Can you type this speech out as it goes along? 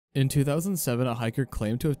In 2007, a hiker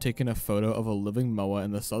claimed to have taken a photo of a living moa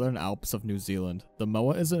in the southern Alps of New Zealand. The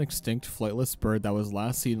moa is an extinct flightless bird that was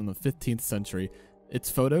last seen in the 15th century. Its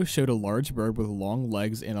photo showed a large bird with long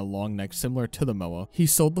legs and a long neck similar to the moa. He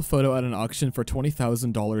sold the photo at an auction for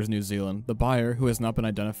 $20,000 New Zealand. The buyer, who has not been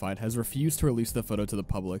identified, has refused to release the photo to the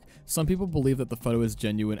public. Some people believe that the photo is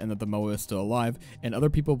genuine and that the moa is still alive, and other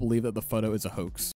people believe that the photo is a hoax.